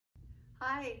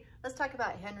Hi, let's talk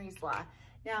about Henry's Law.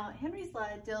 Now, Henry's Law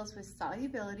deals with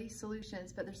solubility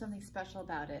solutions, but there's something special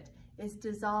about it. It's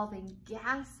dissolving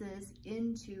gases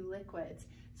into liquids.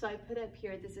 So I put up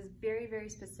here, this is very, very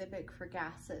specific for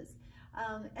gases.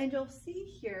 And you'll see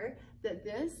here that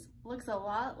this looks a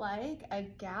lot like a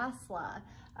gas law.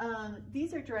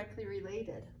 These are directly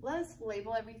related. Let's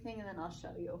label everything and then I'll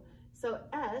show you. So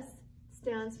S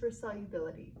stands for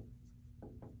solubility.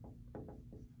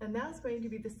 And that's going to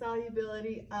be the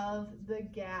solubility of the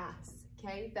gas,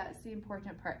 okay? That's the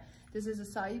important part. This is the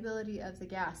solubility of the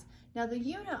gas. Now the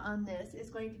unit on this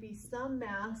is going to be some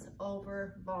mass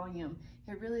over volume.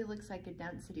 It really looks like a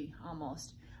density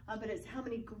almost, but it's how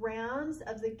many grams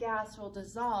of the gas will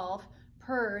dissolve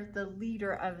per the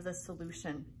liter of the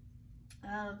solution.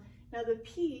 Now the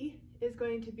P is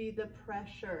going to be the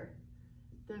pressure,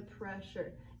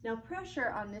 Now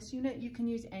pressure on this unit, you can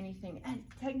use anything. And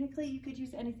technically you could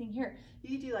use anything here.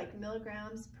 You could do like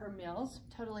milligrams per mils,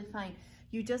 totally fine.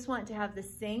 You just want to have the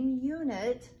same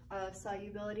unit of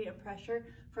solubility and pressure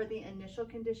for the initial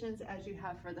conditions as you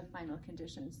have for the final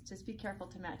conditions. Just be careful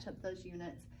to match up those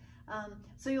units.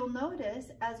 So you'll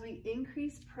notice as we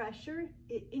increase pressure,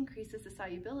 it increases the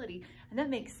solubility, and that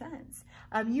makes sense.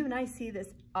 You and I see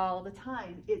this all the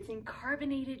time. It's in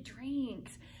carbonated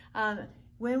drinks.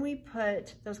 When we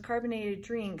put those carbonated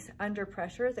drinks under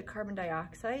pressure, the carbon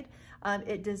dioxide,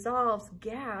 it dissolves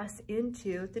gas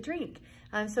into the drink.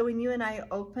 So when you and I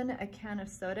open a can of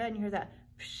soda and you hear that,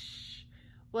 psh,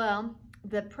 well,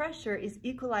 the pressure is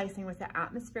equalizing with the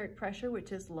atmospheric pressure,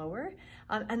 which is lower.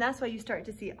 And that's why you start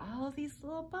to see all these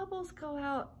little bubbles go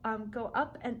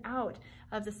up and out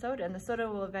of the soda, and the soda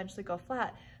will eventually go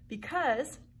flat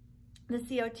because the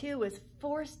CO2 was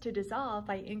forced to dissolve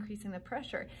by increasing the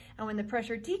pressure. And when the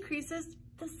pressure decreases,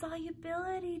 the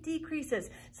solubility decreases.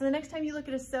 So the next time you look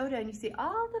at a soda and you see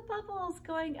all the bubbles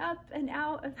going up and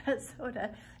out of that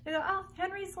soda, you go, oh,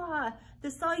 Henry's Law, the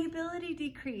solubility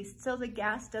decreased, so the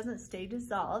gas doesn't stay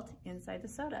dissolved inside the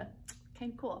soda.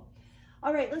 Kind of cool.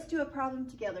 All right, let's do a problem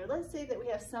together. Let's say that we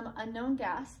have some unknown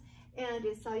gas and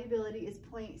its solubility is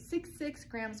 0.66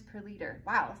 grams per liter.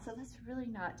 Wow, so that's really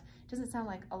doesn't sound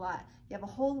like a lot. You have a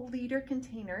whole liter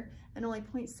container and only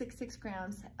 0.66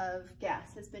 grams of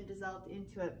gas has been dissolved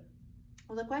into it.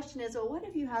 Well, the question is, well, what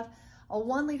if you have a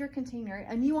 1 liter container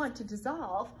and you want to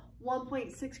dissolve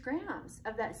 1.6 grams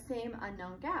of that same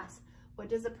unknown gas? What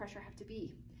does the pressure have to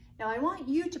be? Now I want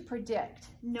you to predict.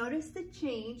 Notice the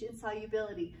change in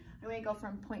solubility. I'm going to go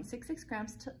from 0.66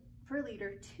 grams per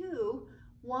liter to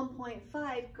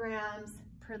 1.5 grams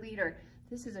per liter.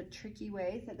 This is a tricky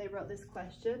way that they wrote this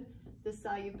question. The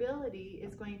solubility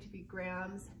is going to be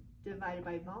grams divided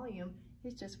by volume.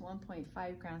 It's just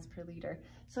 1.5 grams per liter.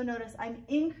 So notice I'm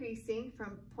increasing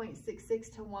from 0.66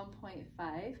 to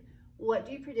 1.5. What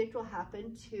do you predict will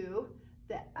happen to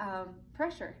the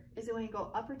pressure? Is it going to go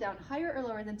up or down, higher or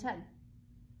lower than 10?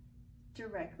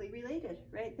 Directly related,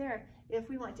 right there. If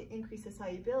we want to increase the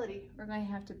solubility, we're going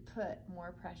to have to put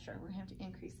more pressure. We're going to have to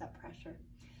increase that pressure.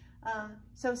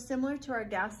 So similar to our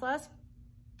gas laws,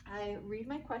 I read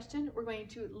my question. We're going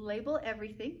to label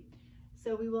everything.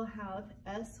 So we will have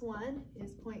S1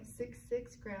 is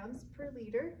 0.66 grams per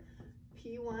liter.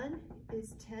 P1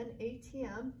 is 10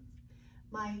 ATM.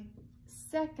 My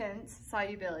second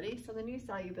solubility, so the new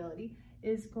solubility,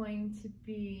 is going to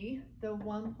be the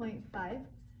 1.5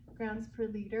 grams per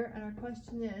liter, and our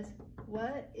question is,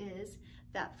 what is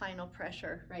that final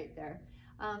pressure right there?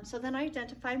 So then I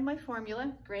identified my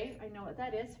formula. Great, I know what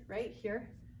that is right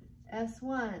here.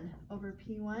 S1 over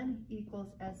P1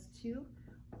 equals S2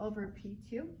 over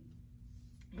P2,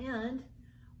 and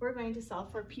we're going to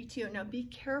solve for P2. Now be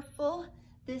careful,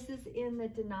 this is in the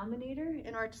denominator.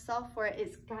 In order to solve for it,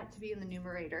 it's got to be in the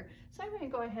numerator. So I'm going to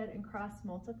go ahead and cross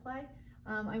multiply.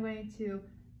 I'm going to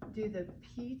do the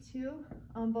P2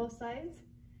 on both sides.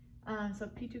 So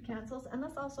P2 cancels, and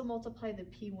let's also multiply the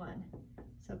P1.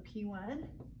 So P1,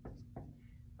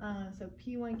 so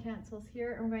P1 cancels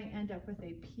here, and we're going to end up with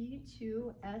a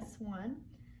P2S1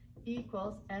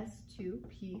 equals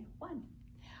S2P1.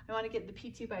 I want to get the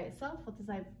P2 by itself. We'll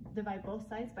divide both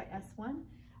sides by S1.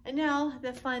 And now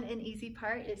the fun and easy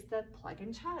part is the plug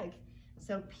and chug.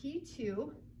 So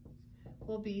P2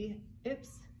 will be,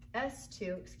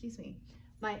 S2, excuse me.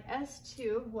 My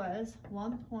S2 was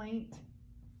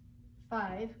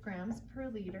 1.5 grams per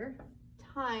liter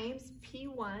times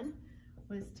P1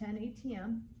 was 10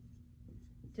 ATM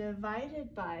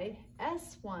divided by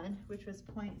S1, which was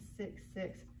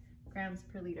 0.66 grams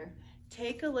per liter.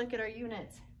 Take a look at our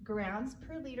units. Grams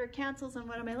per liter cancels, and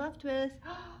what am I left with?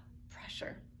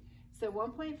 Pressure. So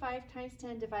 1.5 times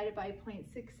 10 divided by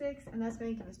 0.66, and that's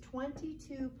going to give us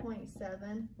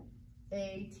 22.7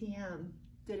 ATM.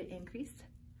 Did it increase?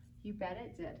 You bet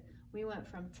it did. We went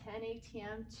from 10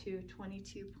 ATM to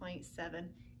 22.7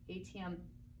 ATM.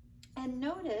 And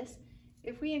notice,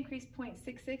 if we increase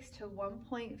 0.66 to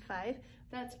 1.5,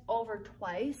 that's over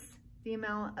twice the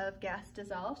amount of gas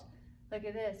dissolved. Look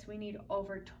at this, we need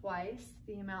over twice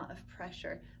the amount of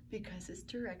pressure because it's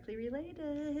directly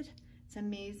related. It's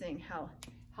amazing how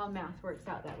math works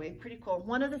out that way. Pretty cool.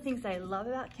 One of the things I love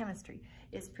about chemistry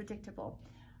is predictable.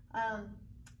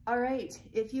 All right,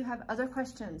 if you have other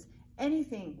questions,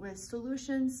 anything with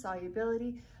solutions,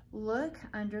 solubility, look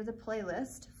under the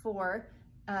playlist for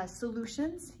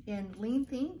solutions in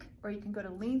LeanThink, or you can go to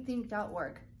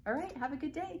leanthink.org. All right, have a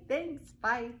good day. Thanks.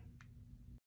 Bye.